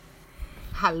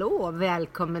Hallå,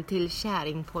 välkommen till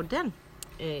Käringpodden.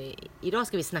 Idag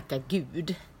ska vi snacka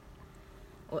Gud.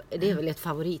 Och det är väl ett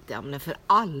favoritämne för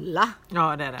alla.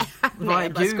 Ja, det är det. Vad är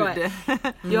Gud?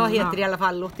 Jag heter i alla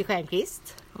fall Lottie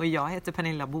Stjernqvist. Och jag heter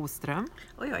Pernilla Boström.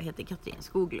 Och jag heter Katrin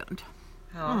Skoglund.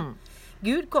 Ja.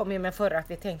 Gud kom ju med förra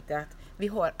att vi tänkte att vi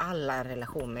har alla en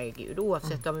relation med Gud.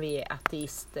 Oavsett om vi är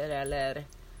ateister eller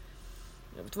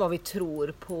vad vi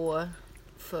tror på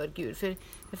för Gud. För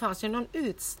det fanns ju någon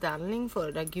utställning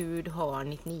för där Gud har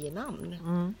 99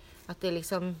 namn. Att det är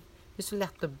liksom det är så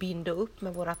lätt att binda upp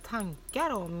med våra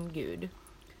tankar om Gud.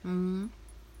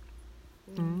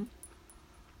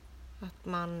 Att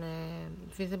man,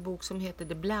 det finns en bok som heter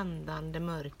Det bländande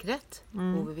mörkret,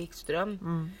 Ove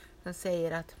Wikström. Den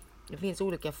säger att det finns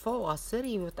olika faser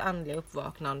i vårt andliga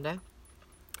uppvaknande.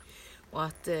 Och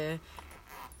att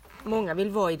många vill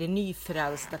vara i det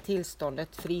nyfrälsta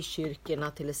tillståndet,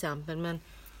 frikyrkorna till exempel, men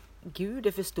Gud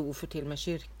är för stor för till och med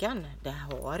kyrkan. Det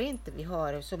har inte. Vi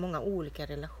har så många olika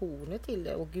relationer till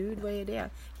det. Och Gud, vad är det?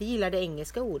 Jag gillar det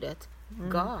engelska ordet.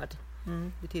 God.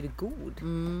 Betyder god.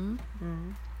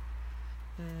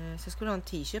 Så jag skulle ha en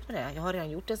t-shirt med det. Jag har redan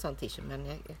gjort en sån t-shirt, men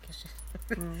jag kanske...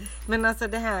 Men alltså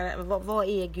det här, vad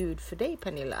är Gud för dig,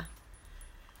 Pernilla?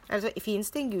 Alltså,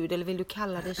 finns det en Gud eller vill du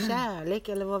kalla det kärlek?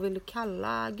 Eller vad vill du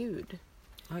kalla Gud?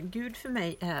 Ja, Gud för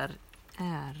mig är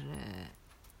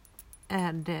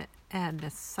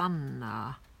det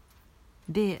sanna.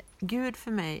 Gud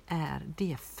för mig är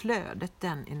det flödet,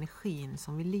 den energin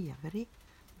som vi lever i.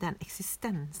 Den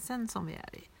existensen som vi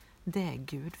är i. Det är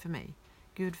Gud för mig.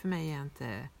 Gud för mig är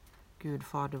inte Gud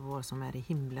fader vår som är i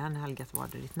himlen, helgat var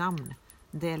det ditt namn.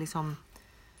 Det är liksom,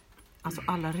 alltså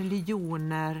alla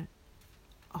religioner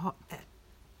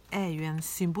är ju en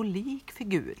symbolik för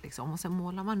Gud liksom. Och sen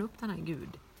målar man upp den här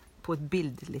Gud på ett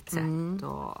bildligt sätt.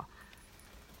 Och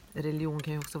religion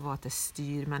kan ju också vara att det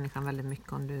styr människan väldigt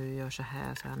mycket. Om du gör så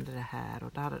här så händer det här.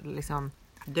 Och där liksom,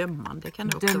 Dömande kan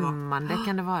det också vara. Dömande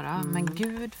kan det vara. Men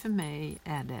Gud för mig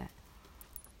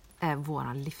är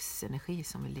våran livsenergi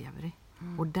som vi lever i.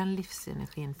 Och den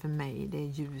livsenergin för mig, det är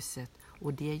ljuset.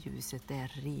 Och det ljuset, det är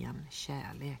ren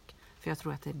kärlek. För jag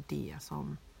tror att det är det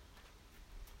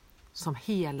som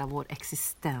hela vår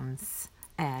existens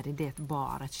är i, det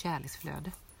bara ett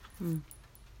kärleksflöde.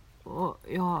 Och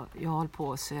jag håller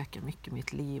på att söka mycket i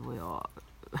mitt liv och jag...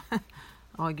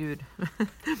 Ja, Gud.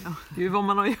 Gud, vad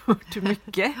man har gjort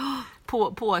mycket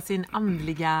på sin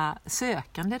andliga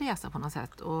sökande resa på något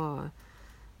sätt. Och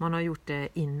man har gjort det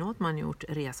inåt, man har gjort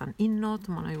resan inåt,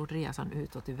 man har gjort resan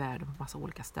utåt i världen på massa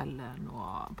olika ställen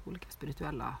och på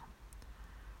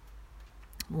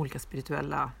olika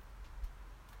spirituella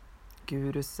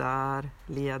gurusar,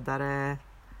 ledare,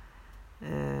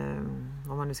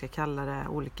 vad man nu ska kalla det,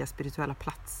 olika spirituella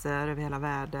platser över hela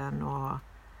världen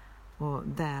och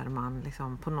där man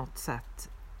liksom på något sätt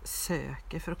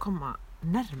söker för att komma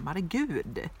närmare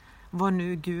Gud, vad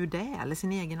nu Gud är eller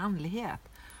sin egen andlighet.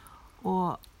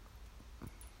 Och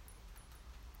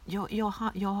jag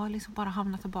har liksom bara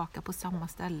hamnat tillbaka på samma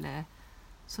ställe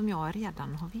som jag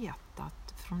redan har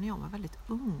vetat från när jag var väldigt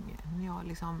ung, när jag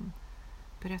liksom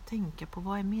började tänka på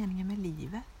vad är meningen med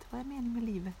livet? Vad är meningen med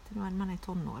livet när man är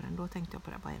tonåren? Då tänkte jag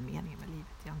på det, vad är meningen med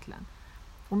livet egentligen?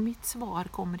 Och mitt svar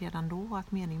kom redan då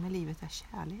att meningen med livet är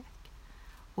kärlek.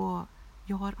 Och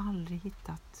jag har aldrig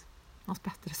hittat något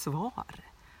bättre svar.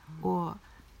 Och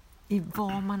i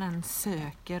vad man än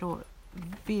söker och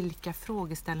vilka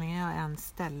frågeställningar jag än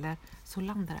ställer så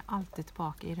landar det alltid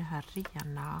tillbaka i det här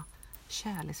rena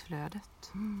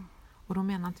kärleksflödet. Och då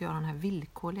menar inte jag den här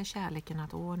villkorliga kärleken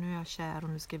att nu är jag kär och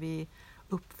nu ska vi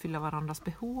uppfylla varandras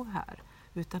behov här.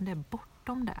 Utan det är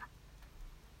bortom det.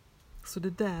 Så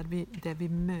det är där vi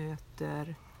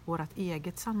möter vårt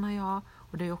eget sanna jag.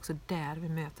 Och det är också där vi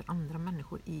möter andra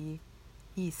människor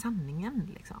i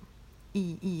sanningen. Liksom.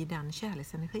 I den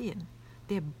kärleksenergin.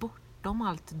 Det är bortom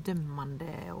allt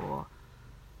dömande och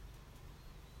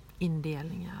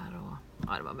indelningar och...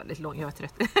 Ja, det var väldigt lång, jag är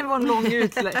trött. Det var en lång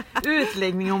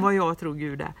utläggning om vad jag tror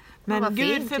Gud är. Men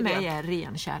Gud för mig är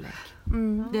ren kärlek.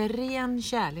 Det är ren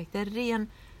kärlek. Det är ren,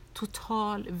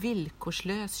 total,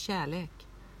 villkorslös kärlek.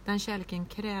 Den kärleken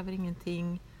kräver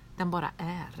ingenting. Den bara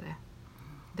är.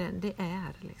 Det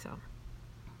är liksom.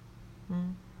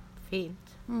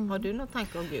 Fint. Har du någon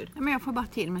tanke om Gud? Men jag får bara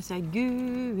till mig att säga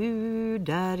Gud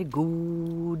är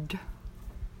god.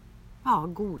 Ja,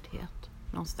 godhet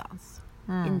någonstans.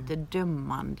 Inte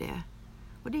dömande.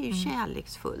 Och det är ju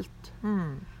kärleksfullt.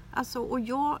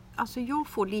 Alltså jag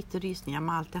får lite rysningar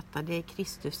med allt detta. Det är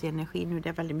Kristus energi. Nu det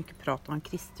är väldigt mycket prat om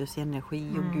Kristus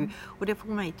energi och Gud. Och det får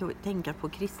mig att tänka på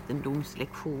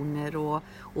kristendomslektioner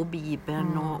och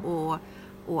Bibeln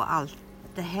och allt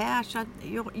det här, så att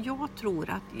jag tror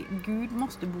att Gud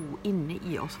måste bo inne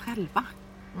i oss själva.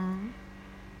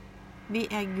 Vi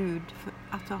är Gud,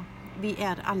 vi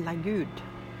är alla Gud.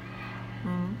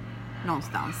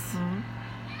 Någonstans.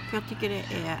 För jag tycker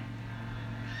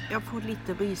jag får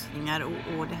lite rysningar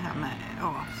och det här med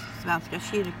Svenska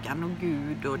kyrkan och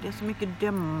Gud, och det är så mycket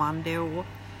dömande, och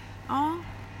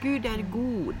Gud är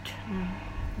god.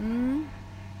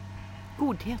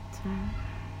 Godhet.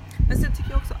 Men sen tycker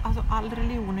jag också, alltså all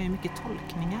religion är ju mycket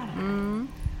tolkningar.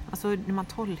 Alltså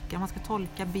när man ska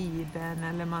tolka Bibeln,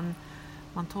 eller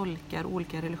man tolkar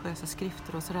olika religiösa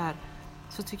skrifter och sådär,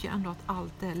 så tycker jag ändå att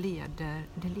allt det leder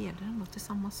ändå till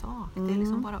samma sak. Det är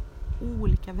liksom bara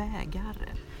olika vägar.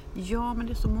 Ja, men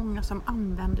det är så många som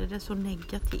använder det så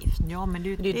negativt. Ja, men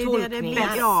det det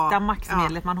bästa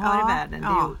maktmedlet man har i världen. Det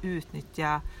är att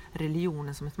utnyttja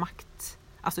religionen som ett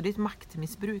alltså det är ett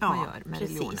maktmissbruk man gör med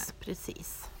religionen.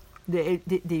 Precis. Det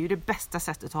är ju det bästa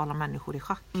sättet att hålla människor i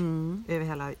schack över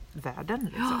hela världen.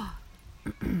 Liksom.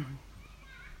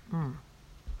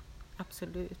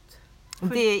 Absolut.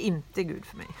 Det är inte Gud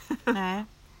för mig. Nej.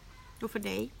 Och för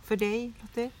dig? För dig,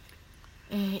 Lotte?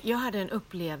 Jag hade en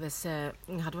upplevelse,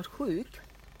 jag hade varit sjuk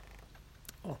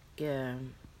och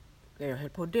jag höll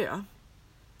på att dö.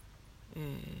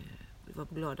 Det var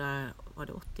glada, var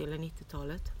det 80 eller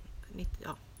 90-talet? 90,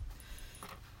 ja.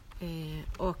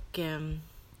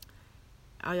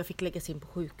 Jag fick läggas in på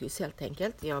sjukhus helt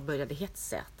enkelt. Jag började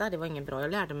hetsäta, det var ingen bra.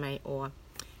 Jag lärde mig att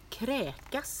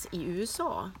kräkas i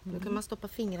USA. Nu kan man stoppa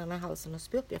fingrarna i halsen och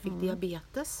spy upp. Jag fick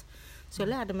diabetes. Så jag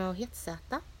lärde mig att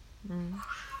hetsäta.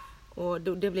 Och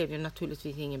det blev ju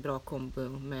naturligtvis ingen bra kombo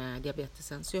med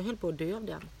diabetesen. Så jag höll på att dö av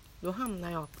den. Då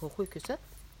hamnade jag på sjukhuset.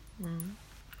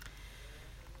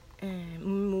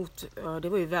 Det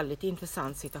var ju en väldigt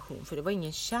intressant situation. För det var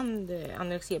ingen känd,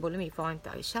 anorexia och bulimi var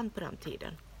inte känd på den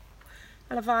tiden.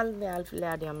 I alla fall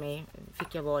lärde jag mig,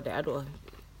 fick jag vara där då.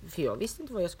 För jag visste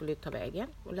inte vad jag skulle ta vägen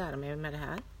och lära mig med det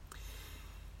här.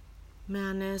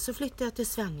 Men så flyttade jag till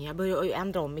Sverige. Jag började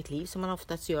ändra om mitt liv som man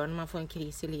oftast gör när man får en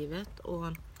kris i livet. Och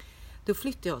då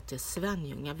flyttade jag till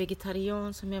Svenljunga.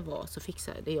 Vegetarian som jag var, så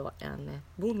fixade jag en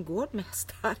bondgård med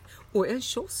hästar och en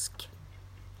kiosk.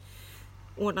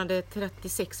 Ordnade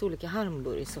 36 olika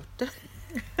hamburgersorter.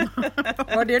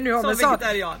 Vad det nu har med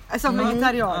vegetarian. Som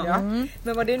vegetarian, ja.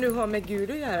 Men vad det nu har med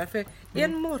Gud att göra. För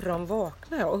en morgon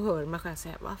vaknar jag och hör mig själv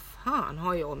säga, vad fan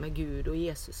har jag med Gud och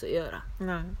Jesus att göra?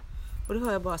 Och då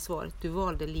hör jag bara svaret, du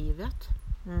valde livet.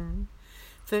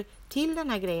 För till den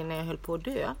här grejen när jag höll på att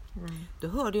dö, då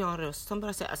hörde jag en röst som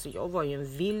bara säger, alltså jag var ju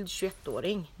en vild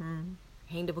 21-åring.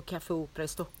 Hängde på Café Opera i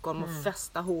Stockholm och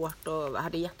festade hårt och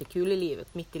hade jättekul i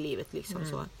livet, mitt i livet liksom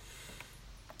så.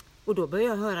 Och då började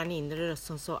jag höra en inre röst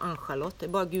som sa Ann-Charlotte. Det är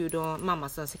bara Gud och mamma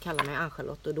som ska kalla mig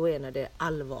Ann-Charlotte, och då är det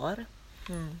allvar.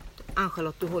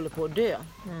 Ann-Charlotte, du håller på att dö.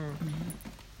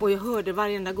 Och jag hörde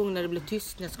varenda gång när det blev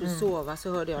tyst när jag skulle sova,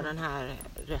 så hörde jag den här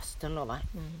rösten då, va?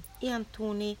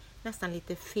 Entonig, nästan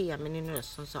lite feminin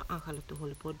röst som sa Ann-Charlotte, du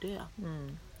håller på att dö.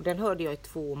 Och den hörde jag i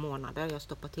 2 månader. Jag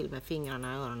stoppade till med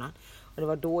fingrarna i öronen. Och det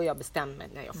var då jag bestämde mig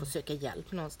när jag får söka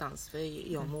hjälp någonstans,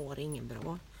 för jag mår ingen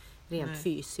bra. Rent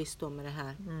fysiskt då med det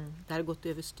här. Det har gått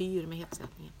över styr med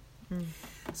hetsättningen.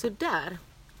 Så där,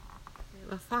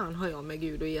 vad fan har jag med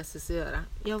Gud och Jesus att göra?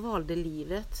 Jag valde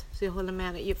livet. Så jag håller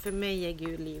med. För mig är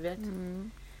Gud livet.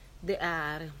 Det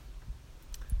är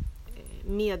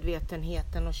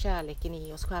medvetenheten och kärleken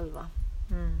i oss själva.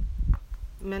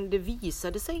 Men det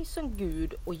visade sig som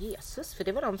Gud och Jesus. För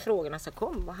det var de frågorna som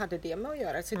kom. Vad hade det med att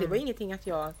göra? Så det var ingenting att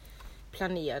jag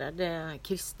planerade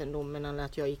kristendomen eller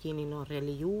att jag gick in i någon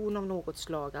religion av något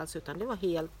slag. Alltså, utan det var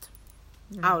helt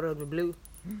out of the blue.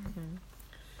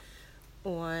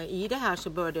 Och i det här så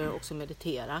började jag också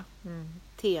meditera.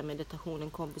 T-meditation, en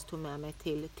kompis tog med mig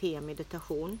till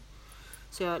T-meditation.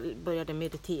 Så jag började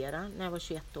meditera när jag var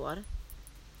 21 år.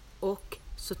 Och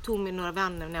så tog mig några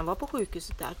vänner, när jag var på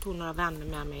sjukhuset där, tog några vänner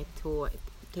med mig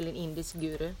till en indisk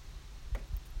guru.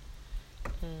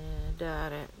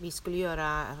 Där vi skulle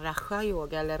göra raja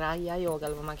yoga eller raya yoga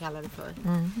eller vad man kallar det för.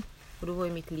 Och då var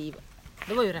ju mitt liv,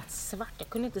 det var ju rätt svart, jag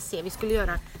kunde inte se. Vi skulle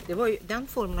göra, det var ju, den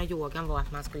formen av yogan var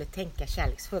att man skulle tänka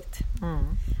kärleksfullt.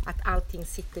 Att allting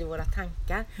sitter i våra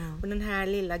tankar. Och den här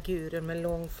lilla gurun med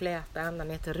lång fläta, andan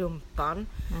heter rumpan.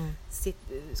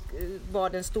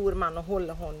 Bad en stor man att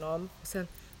hålla honom. Och sen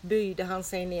böjde han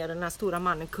sig ner, och den här stora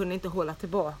mannen kunde inte hålla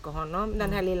tillbaka honom.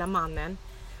 Den här lilla mannen.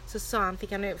 Så sa han,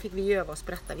 fick vi öva oss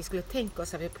berätta. Vi skulle tänka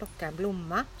oss att vi plockar en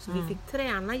blomma. Så vi fick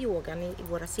träna yogan i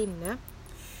våra sinne.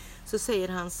 Så säger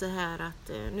han så här att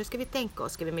nu ska vi tänka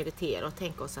oss, ska vi meditera och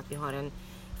tänka oss att vi har en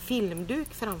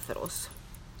filmduk framför oss.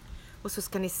 Och så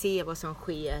ska ni se vad som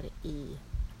sker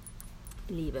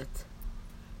livet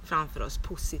framför oss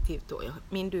positivt då.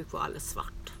 Min duk var alldeles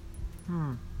svart.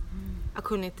 Jag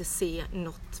kunde inte se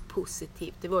något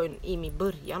positivt. Det var ju i min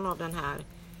början av den här,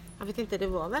 jag vet inte, det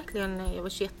var verkligen, jag var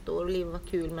 21 år och livet var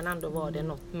kul, men ändå var det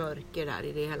något mörker där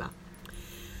i det hela.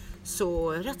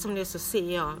 Så rätt som det så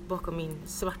ser jag bakom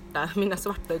mina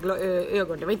svarta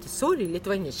ögon, det var inte sorgligt, det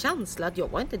var ingen känsla att jag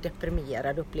var inte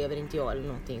deprimerad, upplever inte jag eller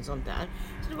någonting sånt där.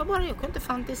 Så det var bara, jag kunde inte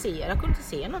fantisera, jag kunde inte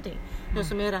se någonting. Jag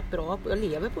som är rätt bra, jag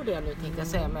lever på det nu tänkte jag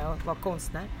säga med att vara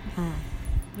konstnär.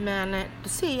 Men då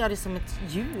ser jag det som ett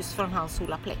ljus från hans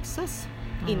solarplexus,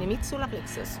 in i mitt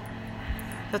solarplexus.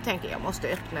 Jag tänker, jag måste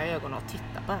öppna ögonen och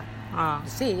titta på det. Då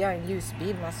ser jag en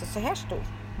ljusbild, alltså så här stor,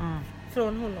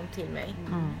 från honom till mig.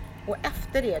 Och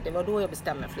efter det var då jag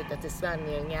bestämde mig att flytta till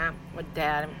Svenljunga. Och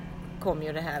där kom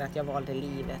ju det här att jag valde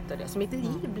livet och det. Så mitt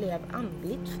liv blev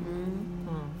andligt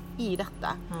i detta.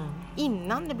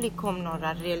 Innan det kom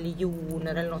några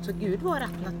religioner eller något, så Gud var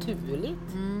rätt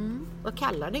naturligt. Jag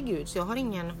kallar det Gud, så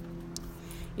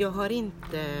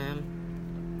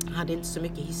hade inte så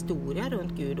mycket historia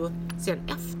runt Gud. Och sen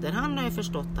efterhand har jag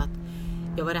förstått att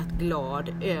jag var rätt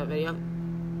glad över,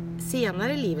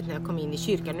 senare i livet när jag kom in i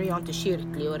kyrkan, nu är jag inte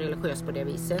kyrklig och religiös på det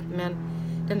viset, men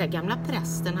den där gamla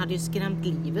prästen hade ju skrämt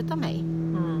livet av mig.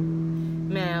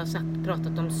 Med att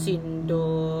pratat om synd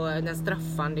och den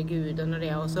straffande guden och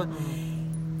det. Och så,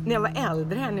 när jag var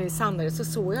äldre här nu i Sandare, så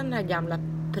såg jag den här gamla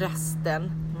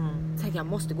prästen. Så jag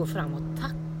måste gå fram och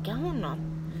tacka honom.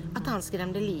 Att han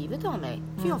skrämde livet av mig.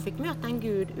 För jag fick möta en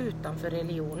Gud utanför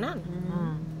religionen.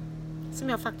 Som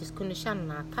jag faktiskt kunde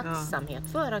känna tacksamhet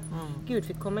för. Att Gud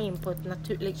fick komma in på ett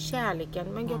naturligt, kärleken,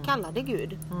 men jag kallade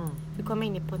Gud. Fick komma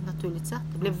in på ett naturligt sätt.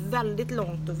 Det blev väldigt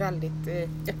långt och väldigt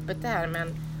öppet där,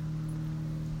 men...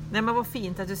 Nej, men vad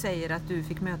fint att du säger att du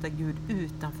fick möta Gud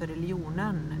utanför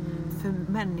religionen.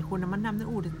 För människor, när man nämner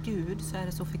ordet Gud, så är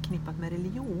det så förknippat med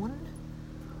religion.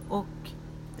 Och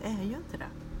det är ju inte det.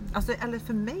 Alltså, eller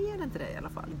för mig är det inte det i alla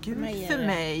fall. Gud för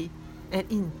mig är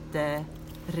inte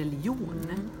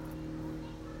religion.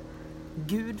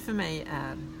 Gud för mig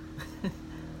är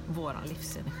våran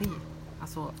livsenergi.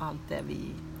 Alltså allt det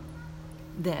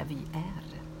vi är.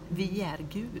 Vi är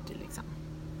Gud liksom.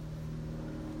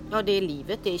 Ja, det är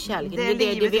livet, det är kärleken. Det är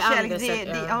livet, det vi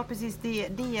kärlek. Ja, precis. Det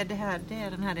är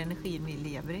den här energin vi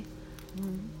lever i.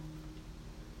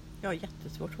 Jag har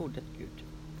jättesvårt ordet Gud.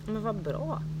 Men vad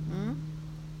bra.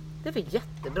 Det är väl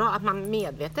jättebra att man är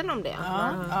medveten om det.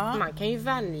 Man kan ju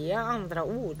välja andra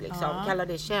ord liksom. Kalla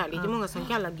det kärlek. Det är många som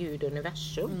kallar Gud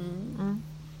universum.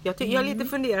 Jag är lite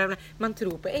funderande. Man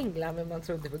tror på änglar, men man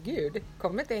tror inte på Gud.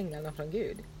 Kommer inte änglarna från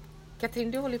Gud?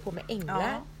 Katrin, du håller på med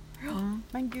änglar.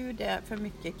 Men Gud är för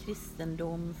mycket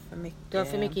kristendom, för mycket... Du har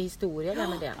för mycket historia där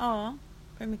med det. Ja,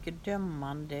 för mycket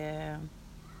dömande,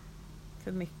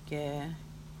 för mycket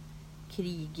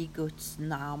krig i Guds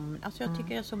namn. Alltså jag tycker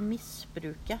det är så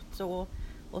missbrukat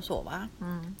och så va.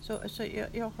 Så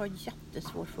jag har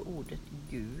jättesvårt för ordet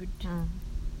Gud.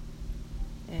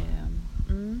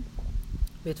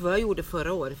 Vet du vad jag gjorde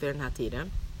förra året för den här tiden?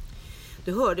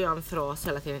 Då hörde jag en fras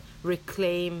hela tiden.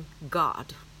 Reclaim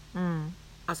God.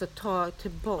 Alltså ta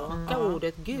tillbaka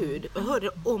ordet Gud. Jag hörde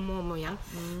det om och om igen.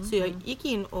 Så jag gick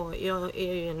in och jag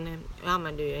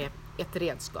använde ju ett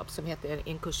redskap som heter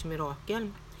En kurs mirakel.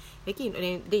 Jag gick in, och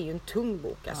det är ju en tung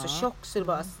bok, alltså tjock,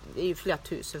 så det är ju flera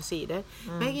tusen sidor.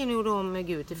 Men jag gick in och gjorde om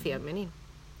Gud till feminin.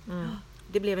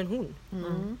 Det blev en hon.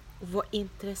 Och vad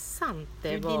intressant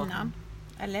det var. Gudinnan,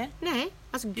 eller? Nej,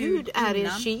 alltså Gud är en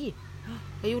she.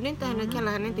 Jag gjorde inte henne,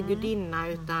 kallade henne inte gudinna,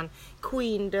 utan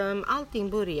queendom. Allting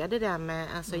började där med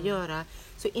alltså göra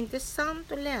så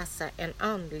intressant att läsa en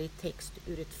andlig text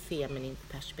ur ett feminint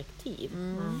perspektiv.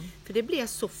 För det blev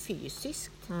så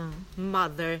fysiskt.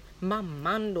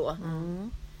 Mamman då.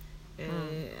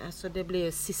 Alltså det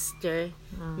blev sister,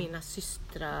 mina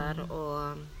systrar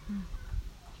och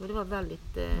det var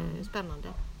väldigt spännande.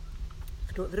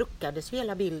 För då ruckades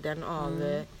hela bilden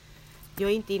av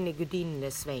jag är inte inne i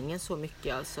gudinnesvängen så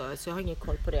mycket alltså, så jag har ingen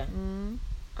koll på det.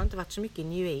 Jag har inte varit så mycket i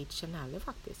New Age heller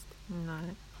faktiskt.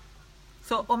 Nej.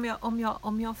 Så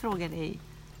om jag frågar dig,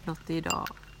 Lotte, idag,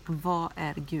 vad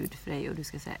är Gud för dig? Och du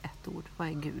ska säga ett ord. Vad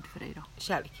är Gud för dig då?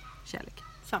 Kärlek.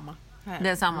 Samma. Det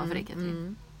är samma för dig,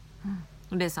 Katrin.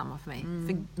 Och det är samma för mig.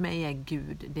 För mig är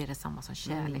Gud, det är detsamma som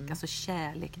kärlek. Alltså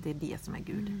kärlek, det är det som är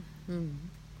Gud.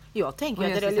 Jag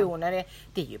tänker att religioner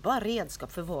det är ju bara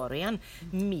redskap för var och en.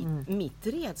 Mitt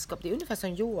redskap, det är ungefär som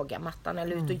yogamattan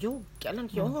eller ut och jogga. Eller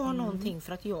jag har någonting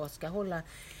för att jag ska hålla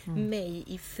mig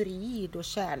i frid och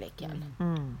kärleken.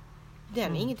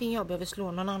 Den är ingenting jag behöver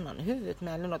slå någon annan i huvudet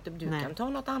med eller något. Du kan ta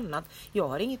något annat. Jag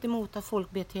har inget emot att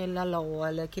folk ber till Allah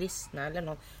eller kristna eller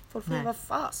något. Folk får göra vad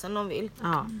fasen de vill.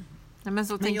 Ja. Nej, men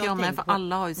så tänker jag med, för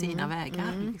alla har ju sina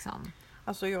vägar. Liksom.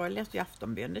 Alltså jag läste ju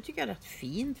aftonbön, det tycker jag är rätt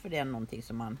fint för det är någonting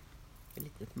som man, ett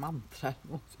litet mantra,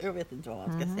 jag vet inte vad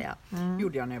jag ska säga.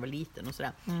 Gjorde jag när jag var liten och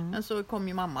sådär. Men så kom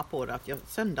ju mamma på det att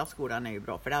söndagsskolan är ju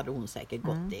bra, för det hade hon säkert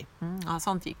gått i. Ja,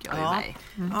 sånt gick jag ju med.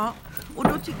 Ja, och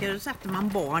då tycker jag att sätter man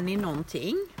barn i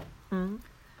någonting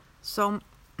som...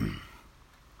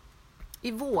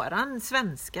 I våran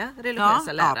svenska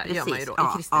religiösa lära gör man ju då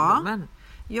i kristendomen.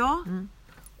 Ja,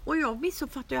 och jag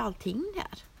missuppfattar ju allting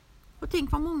där. Och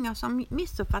tänk vad många som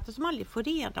missuppfattar som aldrig får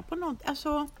reda på något.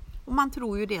 Alltså, och man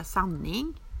tror ju det är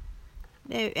sanning.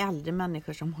 Det är ju äldre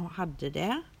människor som hade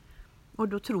det. Och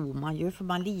då tror man ju, för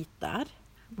man litar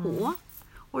på.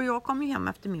 Och jag kom ju hem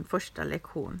efter min första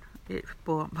lektion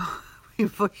på min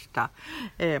första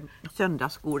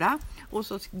söndagsskola. Och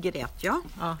så grät jag.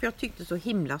 För jag tyckte så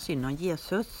himla synd om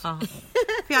Jesus. För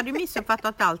jag hade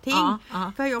missuppfattat allting.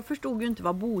 För jag förstod ju inte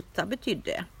vad bota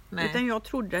betydde. Nej. Utan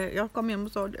jag kom hem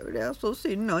och sa, det är så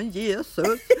synd om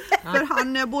Jesus. För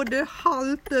han är både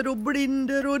halter och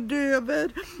blinder och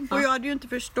döver. Och jag hade ju inte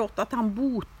förstått att han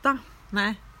bota.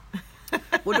 Nej.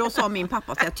 Och då sa min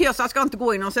pappa att Tösa ska inte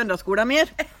gå i någon söndagsskola mer.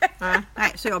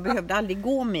 Nej, så jag behövde aldrig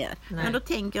gå mer. Nej. Men då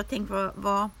tänker jag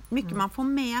vad mycket man får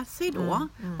med sig då.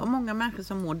 Vad många människor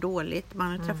som mår dåligt.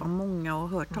 Man har träffat många och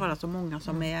hört talas om många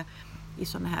som är i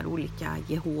sådana här olika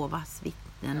Jehovas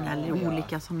vittnen eller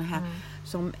olika sådana här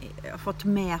som har fått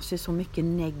med sig så mycket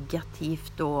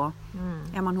negativt. Och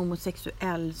är man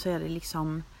homosexuell så är det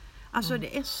liksom... Alltså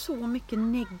det är så mycket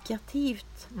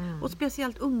negativt. Och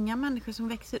speciellt unga människor som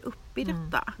växer upp i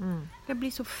detta. Det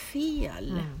blir så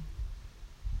fel.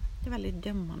 Det är väldigt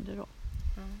dömande då.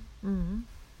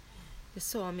 Det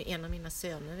sa med en av mina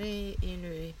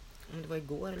söner om det var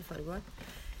igår eller förrgår.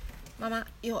 Mamma,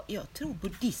 jag tror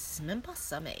buddhismen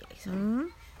passar mig.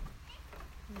 Liksom.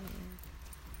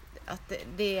 Att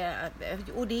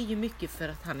och det är ju mycket för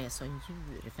att han är sån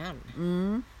djurvän.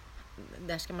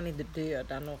 Där ska man inte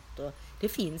döda något. Och det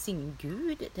finns ingen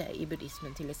gud där i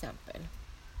buddhismen till exempel.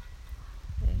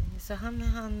 Så han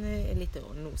är lite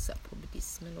och nosar på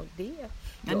buddhismen. Och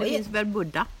men det finns väl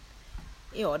Buddha?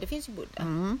 Ja, det finns ju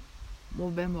Buddha.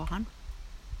 Och vem var han?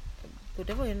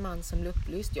 Buddha var ju en man som blev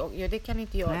upplyst. Ja, det kan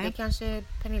inte jag. Nej. Det kanske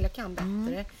Pernilla kan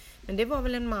bättre. Men det var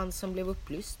väl en man som blev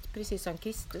upplyst. Precis som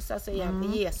Kristus. Alltså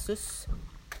Jesus.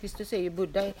 Kristus är ju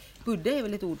Buddha. Buddha är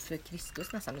väl ett ord för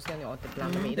Kristus nästan. Nu ska jag inte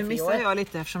blanda mig i det. Det missade jag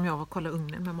lite eftersom jag var och kollade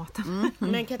ugnen med maten.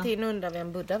 Men Katrin undrar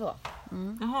vem Buddha var.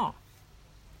 Jaha.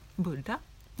 Buddha?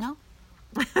 Ja.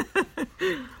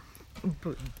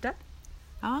 Buddha?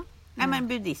 Ja. Nej, men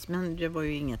buddhismen, det var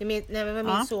ju inget...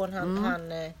 Min son,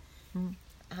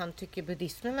 han tycker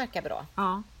buddhismen verkar bra.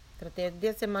 Ja. För att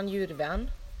dels är man djurvän.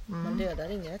 Man dödar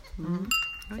inget.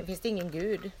 Sen finns det ingen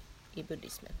gud i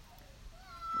buddhismen.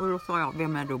 Och då sa jag,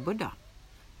 vem är då Buddha?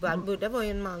 Buddha var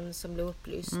ju en man som blev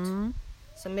upplyst.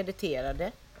 Som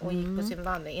mediterade och gick på sin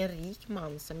vandring. En rik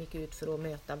man som gick ut för att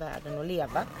möta världen och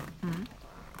leva.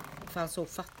 För han såg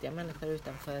fattiga människor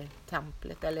utanför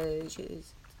templet eller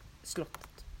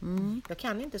slottet. Jag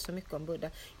kan inte så mycket om Buddha.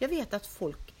 Jag vet att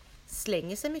folk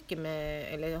slänger sig mycket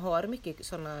med, eller har mycket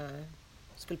sådana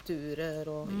skulpturer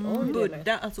och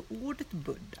Buddha, alltså ordet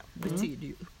Buddha betyder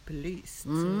ju upplyst.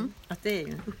 Att det är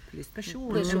ju en upplyst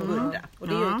person. Buddha. Och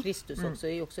det är ju Kristus också,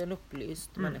 är ju också en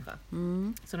upplyst människa.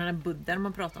 Så den här Buddha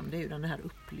man pratar om, det är ju den här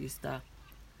upplysta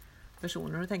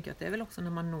personen. Och då tänker jag att det är väl också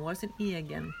när man når sin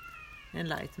egen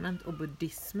enlightenment. Och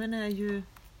buddhismen är ju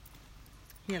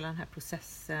hela den här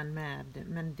processen med,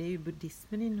 men det är ju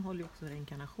buddhismen innehåller ju också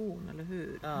reinkarnation, eller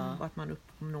hur? Och att man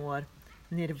uppnår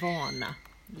nirvana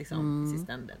liksom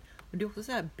sista änden. Och det är också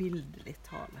så här bildligt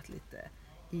talat lite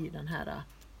i den här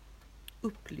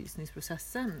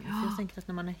upplysningsprocessen. För jag tänker att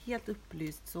när man är helt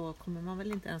upplyst så kommer man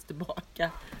väl inte ens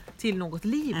tillbaka till något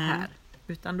liv här.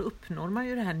 Utan då uppnår man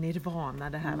ju det här nirvana,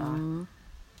 det här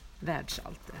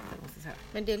världsalltet.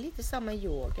 Men det är lite samma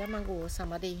yoga, man går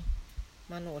samadhi.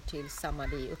 Man når till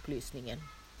samadhi, upplysningen.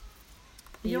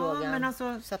 Yoga, men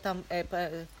alltså...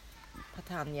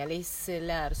 Patanjalis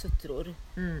lärsutror.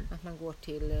 Att man går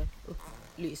till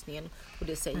upplysningen. Och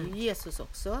det säger ju Jesus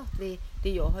också. Att det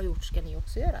jag har gjort ska ni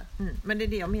också göra. Men det är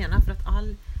det jag menar. För att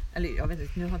eller jag vet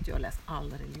inte, nu har inte jag läst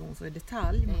alla religion så i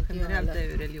detalj. Men generellt är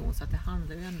ju religion så att det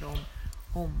handlar ju ändå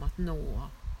om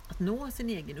att nå sin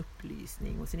egen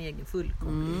upplysning och sin egen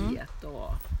fullkomlighet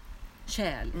och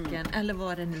kärleken eller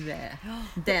vad det nu är.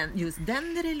 Just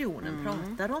den religionen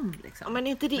pratar om. Liksom. Ja, men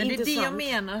det är det jag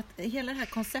menar, att hela det här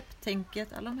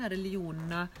koncepttänket, alla de här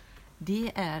religionerna,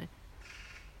 det är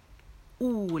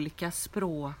olika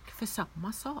språk för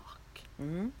samma sak.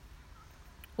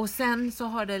 Och sen så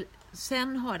har det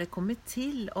sen har det kommit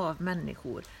till av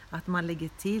människor att man lägger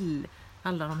till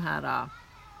alla de här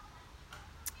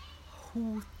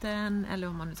hoten, eller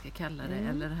vad man nu ska kalla det,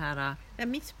 eller det här... Det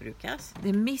missbrukas.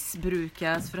 Det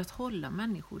missbrukas för att hålla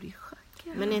människor i schack.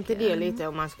 Men är inte det lite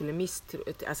om man skulle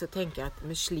tänka att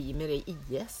muslimer är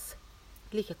IS?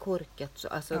 Lika korkat. Så,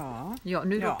 alltså, Ja,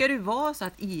 nu råkar det vara så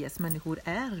att IS-människor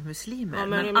är muslimer. Ja,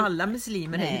 men alla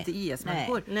muslimer är inte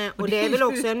IS-människor. Nej, och det är väl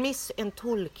också en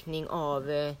tolkning av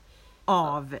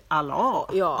Allah,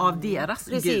 av deras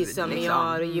precis Gud. Precis som vi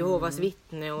har Jehovas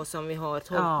vittne och som vi har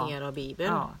tolkningar av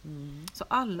Bibeln. Ja. Så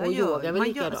alla och yoga väl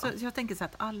likadant. så jag tänker så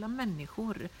att alla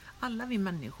vi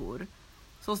människor,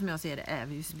 så som jag ser det, är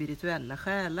vi ju spirituella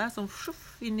själar som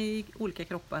in i olika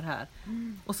kroppar här.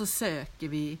 Och så söker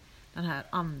vi det här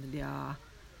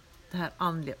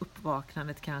andliga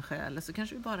uppvaknandet kanske, eller så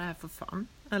kanske vi bara är för fan,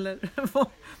 eller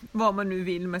vad man nu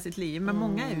vill med sitt liv. Men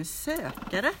många är ju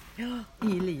sökare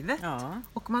i livet.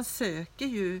 Och man söker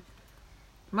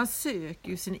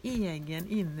ju sin egen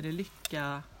inre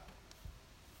lycka,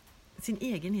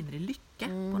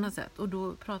 på något sätt. Och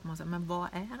då pratar man så här, men vad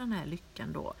är den här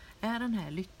lyckan då? Är den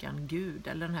här lyckan Gud,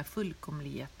 eller den här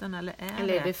fullkomligheten, eller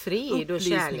är det frid och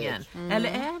kärlek? Eller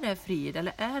är det frid,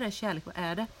 eller är det kärlek? Vad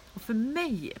är det? Och för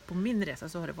mig, på min resa,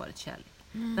 så har det varit kärlek.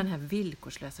 Den här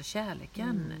villkorslösa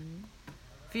kärleken.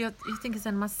 För jag tänker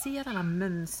sen, när man ser alla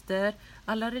mönster,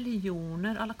 alla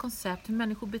religioner, alla koncept, hur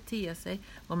människor beter sig,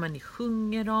 vad människor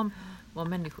sjunger om, vad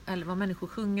människor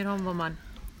sjunger om, vad man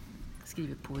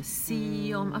skriver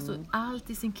poesi om, alltså allt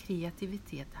i sin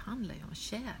kreativitet, det handlar ju om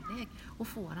kärlek, och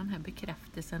få den här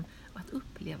bekräftelsen att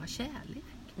uppleva kärlek.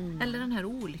 Eller den här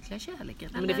olyckliga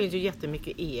kärleken. Men det finns ju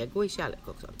jättemycket ego i kärlek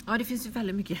också. Ja, det finns ju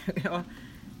väldigt mycket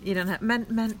i den här.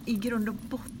 Men i grund och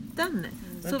botten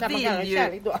så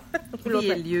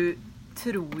vill ju,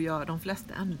 tror jag, de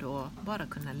flesta ändå bara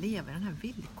kunna leva i den här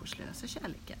villkorslösa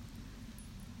kärleken.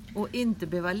 Och inte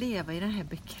behöva leva i den här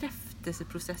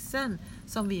bekräftelseprocessen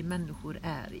som vi människor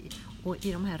är i. Och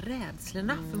i de här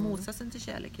rädslorna, för motsatsen till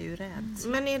kärlek är ju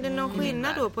rädsla. Men är det någon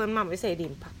skillnad då på en mamma, vi säger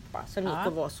din pappa, som gick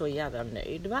och var så jävla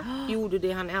nöjd, va? Gjorde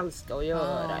det han älskar att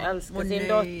göra, älskar sin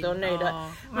dotter och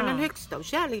nöjda. Men den högsta av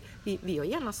kärlek, vi har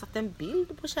gärna satt en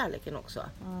bild på kärleken också.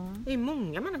 Det är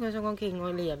många människor som går omkring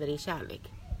och lever i kärlek.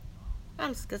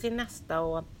 Älskar sin nästa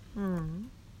och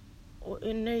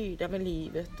är nöjda med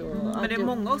livet. Men det är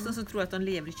många också som tror att de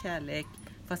lever i kärlek,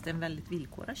 fast det är en väldigt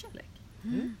villkorad kärlek.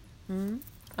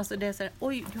 Alltså det är så här,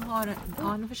 oj, du har,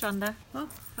 nu försvann det.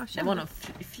 Det var någon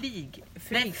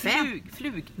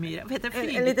flugmyra. Vad heter det?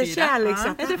 Flygmyra. En liten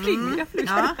kärlekssatt. Heter det flygmyra?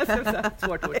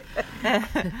 Svårt ord.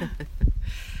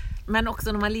 Men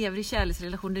också när man lever i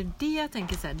kärleksrelation, det är det jag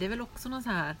tänker så här, det är väl också någon så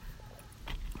här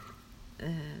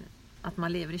att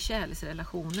man lever i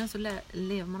kärleksrelationer, så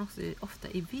lever man också ofta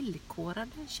i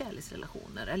villkorade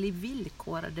kärleksrelationer, eller i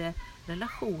villkorade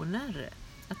relationer.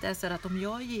 Att det är så här att om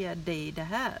jag ger dig det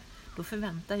här, då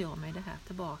förväntar jag mig det här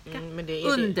tillbaka. Men det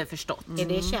underförstått. Är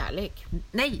det kärlek?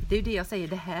 Nej, det är ju det jag säger.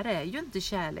 Det här är ju inte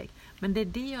kärlek. Men det är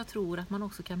det jag tror att man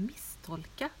också kan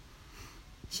misstolka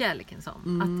kärleken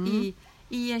som. Att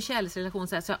i en kärleksrelation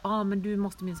så men du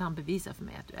måste minsann bevisa för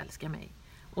mig att du älskar mig.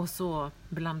 Och så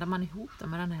blandar man ihop det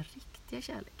med den här riktiga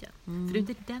kärleken. För det är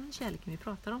inte den kärleken vi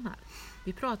pratar om här.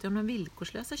 Vi pratar om den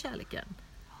villkorslösa kärleken.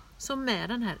 Som är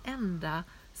den här enda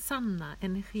sanna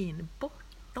energin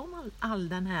bortom all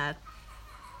den här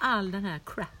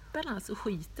crappen, alltså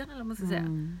skiten, eller vad man ska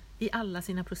säga. I alla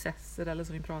sina processer, eller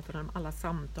som vi pratar om, alla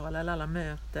samtal eller alla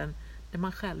möten där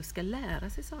man själv ska lära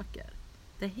sig saker.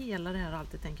 Det hela det här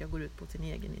alltid, tänker jag, går ut på sin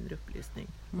egen inre upplysning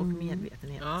och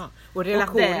medvetenhet. Ja. Och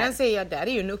relationen ser jag, där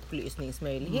är ju en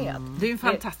upplysningsmöjlighet. Det är ju en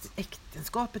fantastisk,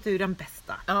 äktenskapet är ju den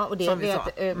bästa. Ja, och det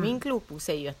vet, min klokbok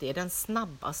säger ju att det är den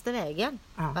snabbaste vägen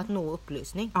att nå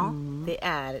upplysning. Det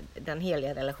är den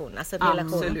heliga relationen. Alltså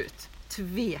absolut.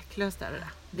 Tveklöst är det.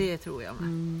 Det tror jag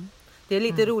med. Det är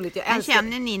lite roligt.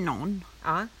 Känner ni någon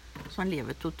som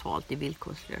lever totalt i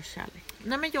villkorslös kärlek?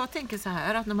 Nej, men jag tänker så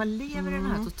här, att när man lever i den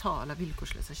här totala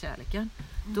villkorslösa kärleken,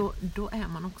 då är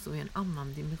man också i en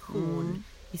annan dimension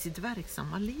i sitt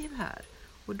verksamma liv här.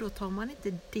 Och då tar man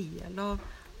inte del av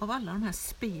alla de här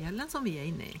spelen som vi är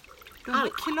inne i. Då är vi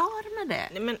klar med det.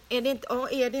 Nej, men är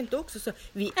det inte också så?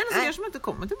 Eller så som inte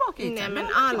kommer tillbaka hit. Nej, men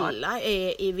alla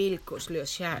är i villkorslös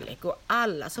kärlek. Och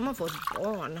alla som har fått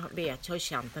barn har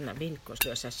känt den här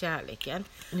villkorslösa kärleken.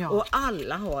 Ja. Och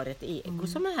alla har ett ego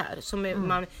som är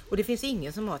här. Och det finns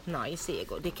ingen som har ett nice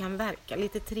ego. Det kan verka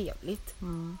lite trevligt.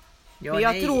 Ja, men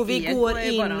jag tror vi går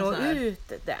in och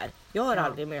ut där. Jag har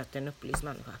aldrig mött en upplyst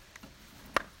människa.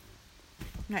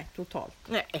 Nej, totalt.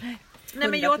 Nej. Nej,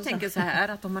 men jag 100%. tänker så här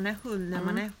att om man är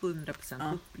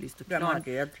 100% upplyst och Då är man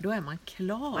klar, död. då är man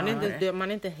klar.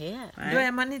 Man är inte här. Nej. Då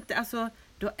är man inte, alltså,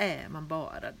 då är man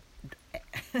bara...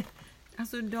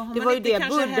 Alltså, då har Det man var ju inte det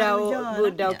kanske här att göra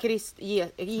Buddha och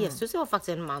mer. Jesus var faktiskt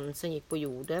en man som gick på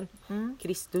jorden.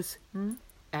 Kristus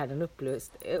är den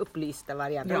upplysta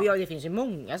varianten. Ja. Ja, det finns ju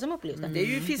många som upplysta.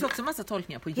 Det finns också massa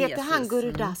tolkningar på Heter Jesus. han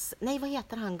Guru Das? Nej, vad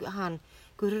heter han?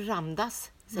 Guru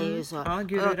Ramdas säger ju så. Ja,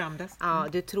 Guru Ramdas. Ja,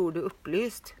 du tror du är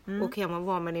upplyst. Och kan man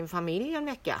vara med din familj en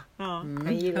vecka? Ja.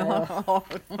 Jag gillar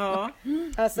Ja.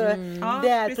 Alltså, Ja,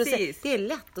 där precis. det är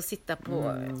lätt att sitta på,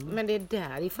 men det är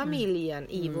där i familjen,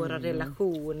 i våra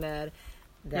relationer,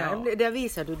 där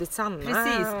visar du det sanna.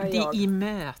 Precis, det är i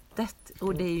mötet.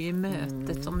 Och det är ju i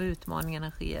mötet som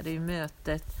utmaningarna sker. Det är i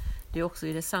mötet, det är också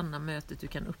i det sanna mötet du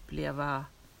kan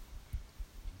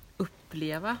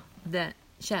uppleva den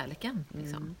kärleken.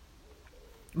 Liksom.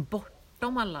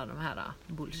 Bortom alla de här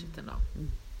bullshiten då.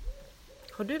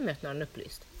 Har du mött någon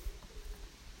upplyst?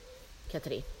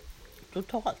 Katrin?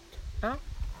 Totalt. Ja.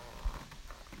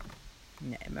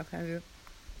 Nej, men jag kan ju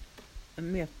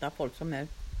möta folk som är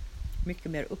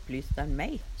mycket mer upplysta än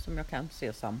mig, som jag kan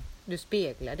se som. Du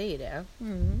speglar dig i det.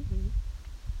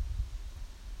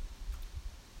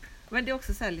 Men det är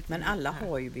också så här lite... Men alla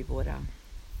har ju vi våra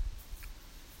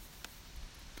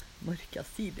mörka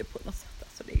sidor på något sätt.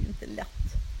 Alltså det är ju inte lätt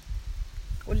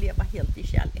att leva helt i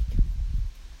kärlek.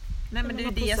 Nej, men det är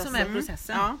ju det som är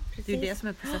processen. Ja, det är ju det som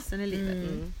är processen i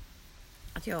livet.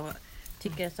 Att jag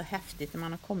tycker det är så häftigt när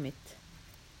man har kommit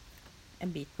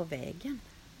en bit på vägen.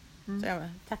 Så jag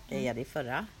tackar er i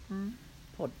förra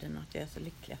podden att jag är så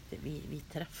lycklig att vi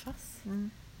träffas.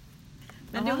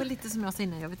 Men det var lite som jag sa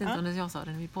innan. Jag vet inte om jag sa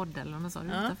det när vi poddade eller om jag sa det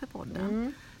utanför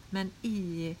podden. Men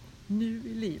nu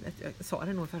i livet, jag sa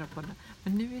det nog i förra podden,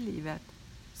 men nu i livet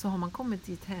så har man kommit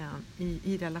dit här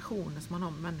i relationer som man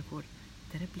har med människor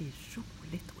där det blir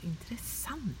roligt och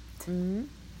intressant.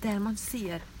 Där man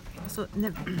ser, alltså,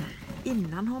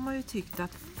 innan har man ju tyckt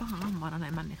att fan vad den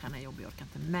här människan är jobbig, jag orkar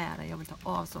inte med den, jag vill ta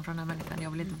avstånd från den här människan,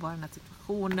 jag vill inte vara i den här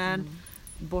situationen,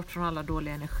 bort från alla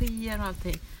dåliga energier och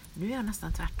allting. Nu är jag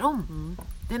nästan tvärtom.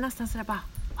 Det är nästan sådär bara,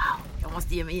 wow, jag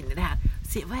måste ge mig in i det här.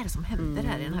 Se, vad är det som händer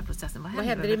här i den här processen? Vad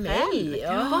händer i med mig?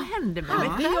 Ja. Vad händer med mig?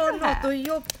 Hade jag något att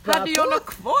jobba Hade jag något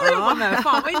kvar att jobba med?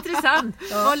 Fan vad intressant.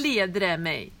 Vad leder det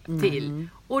mig till?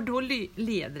 Och då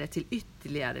leder det till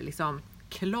ytterligare liksom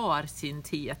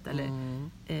klarsynthet eller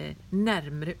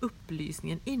närmare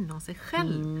upplysningen inom sig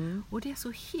själv. Och det är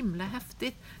så himla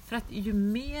häftigt. För att ju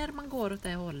mer man går åt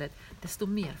det hållet, desto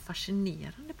mer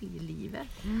fascinerande blir livet.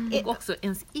 Och också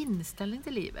ens inställning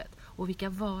till livet. Och vilka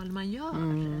val man gör.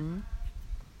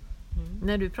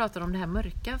 När du pratar om det här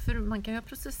mörka, för man kan ju ha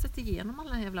processat igenom alla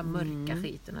den jävla mörka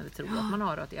skiten, eller tror att man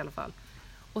har det i alla fall.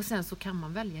 Och sen så kan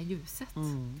man välja ljuset.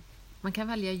 Man kan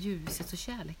välja ljuset och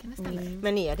kärleken istället.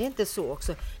 Men är det inte så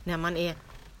också när man är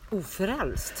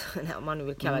ofrälst, om man nu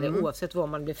vill kalla det, oavsett vad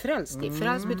man blir frälst i.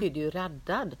 Frälst betyder ju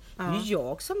räddad. Det är ju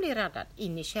jag som blir räddad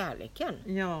in i kärleken.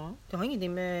 Ja. Det har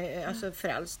ingenting med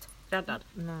frälst, räddad.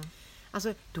 Nej.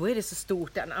 Alltså, då är det så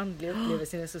stort, den andliga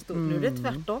upplevelsen är så stort. Nu är det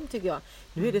tvärtom tycker jag.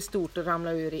 Nu är det stort att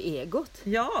ramla ur i egot.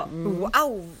 Ja.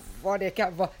 Wow, vad det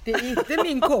kan vara. Det är inte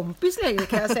min kompis längre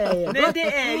kan jag säga. Nej, det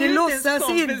är ju det inte låtsas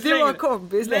inte vara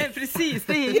kompis längre. Nej, precis,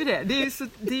 det är ju det.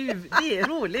 Det är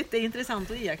roligt, det är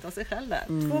intressant att iaktta sig själv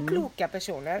där. Två kloka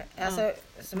personer, alltså,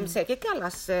 som säkert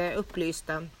kallas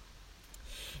upplysta.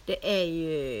 Det är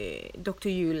ju Dr.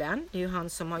 Julen, det är ju han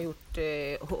som har gjort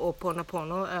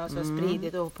Ho'oponopono, alltså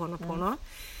spridit Ho'oponopono.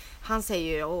 Han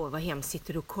säger ju, vad hemskt,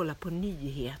 sitter du och kollar på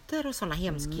nyheter och sådana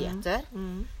hemskheter.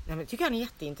 Ja, men tycker han är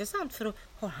jätteintressant, för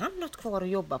har han något kvar att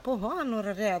jobba på, har han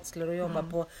några rädslor att jobba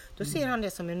på, då ser han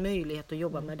det som en möjlighet att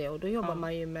jobba med det. Och då jobbar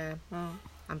man ju med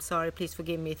I'm sorry, please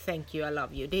forgive me, thank you, I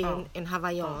love you. Det är en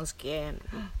hawaiiansk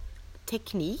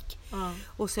teknik.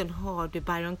 Och sen har du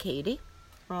Byron Katie.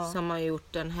 Som har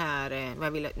gjort den här,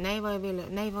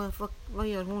 vad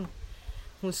gör hon?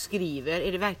 Hon skriver,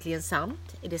 är det verkligen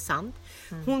sant? Är det sant?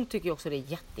 Hon tycker också det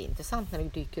är jätteintressant när det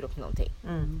dyker upp någonting.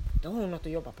 Då har hon något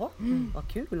att jobba på.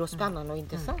 Vad kul och spännande och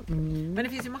intressant. Men det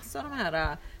finns ju massor av de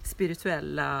här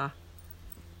spirituella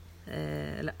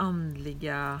eller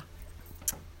andliga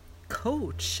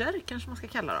coacher kanske man ska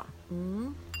kalla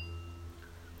dem.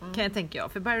 Kan jag tänka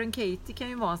jag. För Byron Katie kan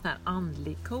ju vara en sån här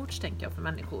andlig coach, tänker jag, för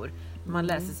människor. Man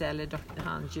läser sig, eller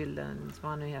han Gyllen, som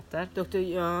han nu heter.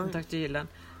 Dr. Gyllen.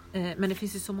 Men det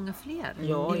finns ju så många fler i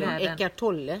världen. Eckhart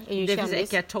Tolle är ju det kändis.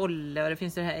 finns Eckhart Tolle och det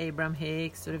finns det här Abraham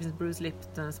Hicks och det finns Bruce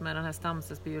Lipton som är den här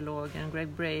stamcellsbiologen, Greg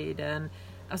Braden.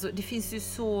 Alltså det finns ju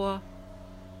så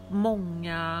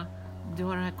många du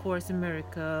har den här Course in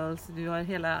Miracles, du har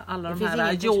alla Det de finns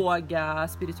här ingen yoga,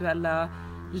 spirituella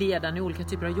ledarna i olika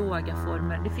typer av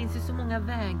yogaformer. Det finns ju så många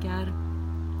vägar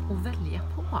att välja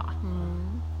på.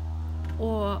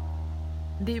 Och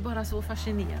det är ju bara så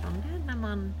fascinerande när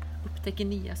man upptäcker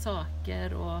nya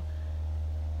saker, och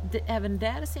även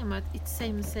där ser man att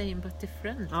it's same but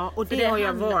different. Ja, och För det har jag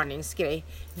handlar- varningsgrej.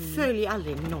 Följ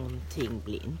aldrig någonting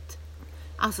blint.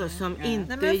 Alltså som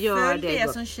inte Nej, men gör följ det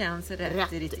gott. som känns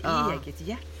rätt i ditt ja. eget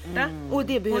hjärta. Och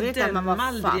det behöver Och inte att man döm var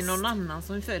aldrig fast. någon annan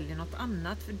som följer något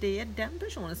annat, för det är den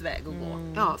personens väg att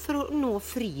gå. Ja, för att nå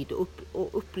frid och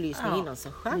upplysning inom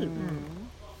sig själv.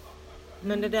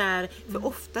 Men det där, för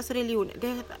oftast religion,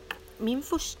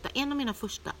 en av mina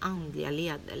första andliga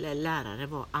lärare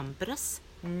var Ambres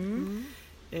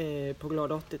på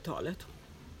glada 80-talet.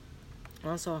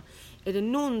 Han sa, är det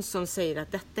någon som säger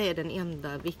att detta är den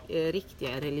enda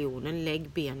riktiga religionen, lägg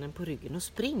benen på ryggen och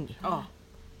spring. Ja.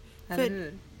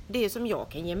 För det är som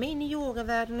jag kan ge mig in i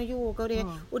yogavärlden och yoga och det.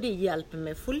 Och det hjälper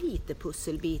mig att få lite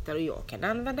pusselbitar. Och jag kan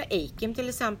använda Eikim till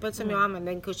exempel, som jag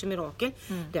använder en kurs i mirakel.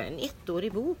 Det är en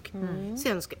 1-årig bok.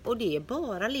 Och det är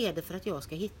bara leder för att jag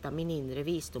ska hitta min inre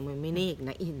visdom och min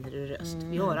egna inre röst.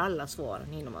 Vi har alla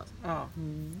svaren inom oss. Ja.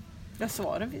 Ja,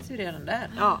 svaren finns ju redan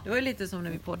där. Ja. Det var ju lite som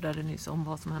när vi poddade nyss om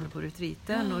vad som hände på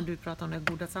retreaten och du pratade om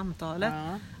det goda samtalet.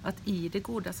 Att i det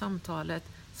goda samtalet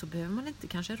så behöver man inte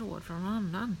kanske råd från någon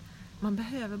annan. Man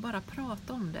behöver bara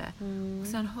prata om det. Och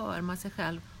sen hör man sig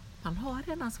själv. Man har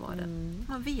redan svaren.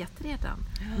 Man vet redan.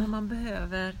 Men man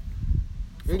behöver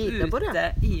få Lita ut på det.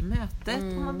 det i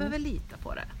mötet. Och man behöver lita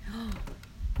på det.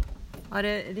 Ja, det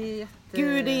är jätte...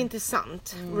 Gud, det är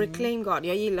intressant. Reclaim God.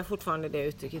 Jag gillar fortfarande det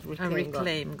uttrycket.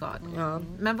 Reclaim God. Ja.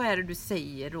 Men vad är det du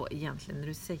säger då egentligen när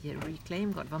du säger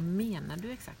reclaim God? Vad menar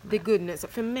du exakt med The det? goodness.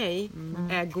 För mig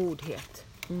är godhet.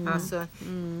 Alltså,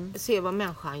 se vad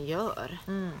människan gör.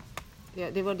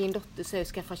 Ja, det var din dotter säger,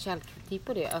 skaffa källkritik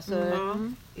på det. Alltså,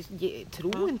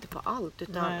 tro inte på allt.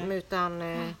 Utan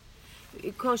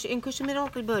en kurs i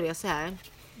mirakel börjar så här.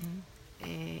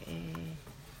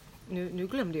 Nu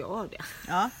glömde jag av det.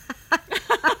 Ja.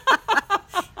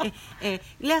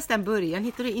 Läs den början,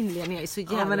 hittar du inledningen. Så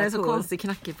jävla Ja, men det är så cool. konstigt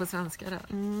knackigt på svenska där.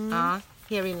 Ja,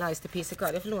 herein lies the peace of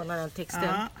God. Jag får låna den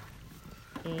texten.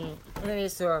 Det är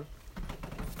så,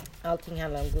 allting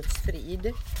handlar om Guds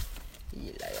frid.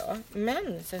 Gillar jag.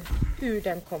 Men så, hur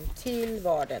den kom till,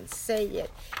 vad den säger.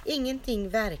 Ingenting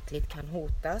verkligt kan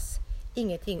hotas.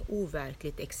 Ingenting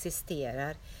overkligt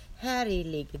existerar. Här i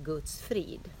ligger Guds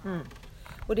frid.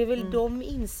 Och det är väl de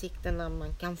insikterna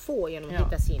man kan få genom att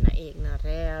hitta sina egna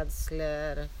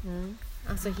rädslor.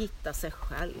 Alltså hitta sig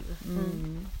själv.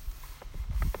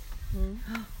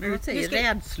 Men du säger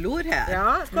rädslor här.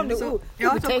 Ja, så kom det Så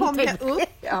kom det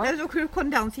upp. Så kom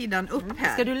den sidan upp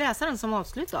här. Ska du läsa den som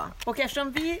avslut då? Och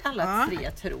eftersom vi alla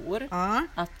tre tror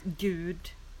att Gud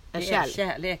är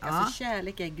kärlek. Alltså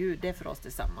kärlek är Gud, det är för oss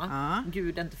detsamma.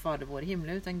 Gud är inte fader vår i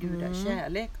himlen, utan Gud är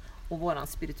kärlek. Och våran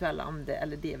spirituella ande,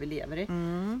 eller det vi lever i.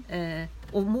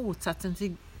 Och motsatsen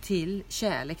till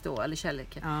kärlek då, eller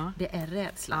kärleken, det är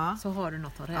rädsla. Så har du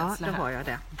något om rädsla Ja, det har jag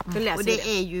det. Och det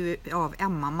är ju av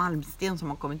Emma Malmsten som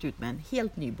har kommit ut med en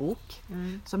helt ny bok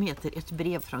som heter Ett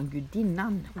brev från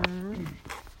gudinnan.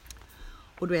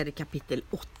 Och då är det kapitel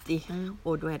 80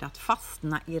 och då är det att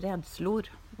fastna i rädslor.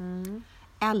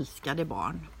 Älskade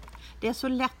barn. Det är så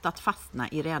lätt att fastna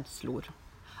i rädslor.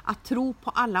 Att tro på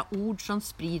alla ord som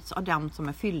sprids av dem som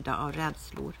är fyllda av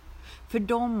rädslor. För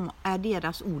dem är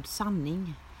deras ord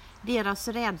sanning. Deras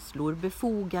rädslor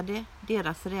befogade,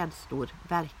 deras rädslor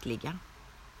verkliga.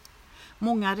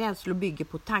 Många rädslor bygger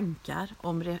på tankar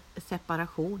om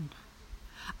separation.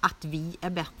 Att vi är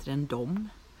bättre än dem.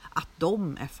 Att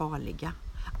de är farliga.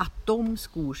 Att de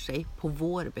skor sig på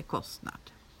vår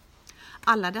bekostnad.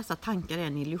 Alla dessa tankar är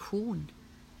en illusion.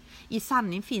 I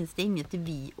sanning finns det inget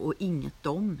vi och inget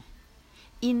dem.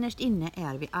 Innerst inne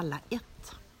är vi alla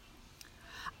ett.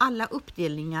 Alla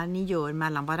uppdelningar ni gör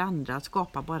mellan varandra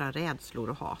skapar bara rädslor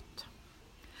och hat.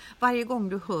 Varje gång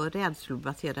du hör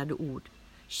rädslobaserade ord,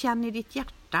 känn i ditt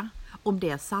hjärta om det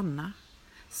är sanna.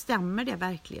 Stämmer det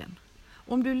verkligen?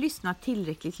 Om du lyssnar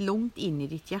tillräckligt långt in i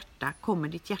ditt hjärta kommer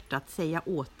ditt hjärta att säga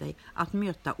åt dig att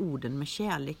möta orden med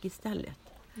kärlek istället.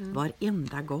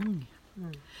 Varenda gång.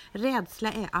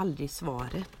 Rädsla är aldrig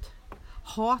svaret.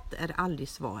 Hat är aldrig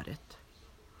svaret.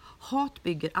 Hat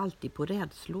bygger alltid på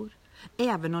rädslor,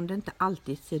 även om det inte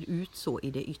alltid ser ut så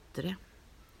i det yttre.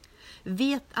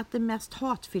 Vet att de mest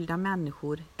hatfyllda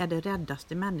människor är de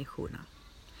räddaste människorna.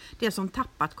 De som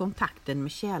tappat kontakten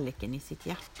med kärleken i sitt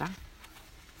hjärta.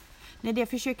 När de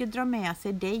försöker dra med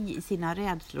sig dig i sina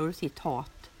rädslor och sitt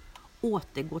hat,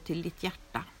 återgå till ditt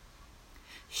hjärta.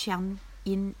 Känn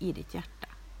in i ditt hjärta.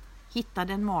 Hitta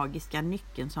den magiska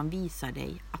nyckeln som visar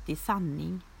dig att i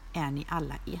sanning är ni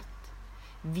alla ett.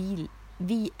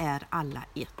 Vi är alla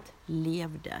ett.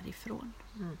 Lev därifrån.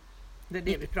 Det är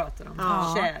det vi pratar om.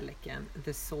 Ja. Kärleken,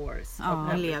 the source.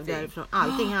 Ja, lev därifrån.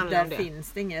 Allting handlar om Där det.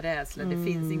 finns det ingen rädsla, det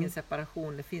finns ingen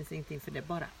separation, det finns ingenting, för det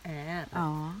bara är.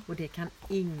 Ja. Och det kan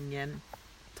ingen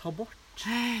ta bort.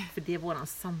 För det är våran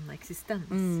sanna existens.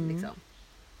 Liksom.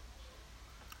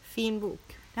 Fin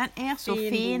bok. Den är så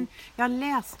fin. Jag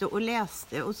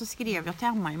läste och så skrev jag till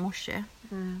Emma i morse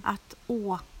att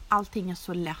allting är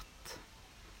så lätt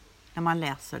när man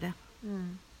läser det.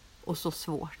 Och så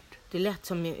svårt. Det lät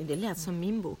som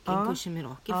min bok, En kurs i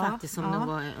mirakel faktiskt. Som den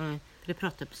var, det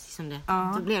pratade precis om det.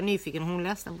 Så blev jag nyfiken och hon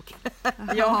läste den boken.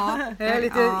 Ja, Jag är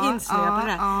lite insnöad på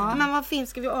det här. Men vad fint,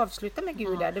 ska vi avsluta med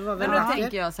Gud där? Det var väl Men då vackert.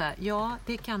 tänker jag så här, ja,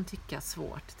 det kan tyckas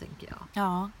svårt, tänker jag.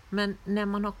 Ja. Men när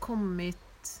man har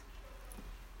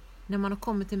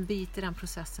kommit en bit i den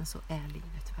processen så är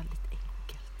livet väldigt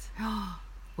enkelt. Ja.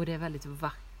 Och det är väldigt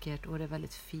vackert och det är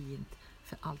väldigt fint.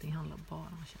 För allting handlar bara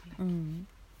om kärlek.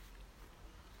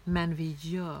 Men vi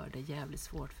gör det jävligt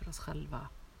svårt för oss själva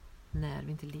när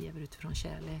vi inte lever utifrån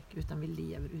kärlek, utan vi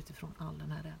lever utifrån all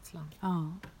den här rädslan.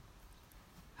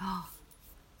 Ja.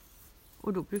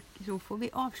 Och då får vi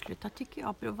avsluta, tycker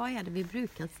jag. Vad är det vi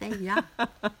brukar säga?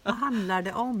 Vad handlar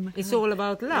det om? It's all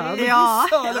about love. Ja.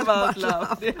 All about love.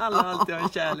 Det handlar alltid om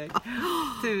kärlek.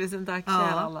 Tusen tack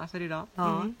kära alla för idag.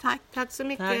 Tack så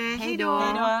mycket. Tack. Hej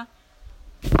då.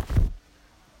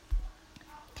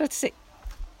 36.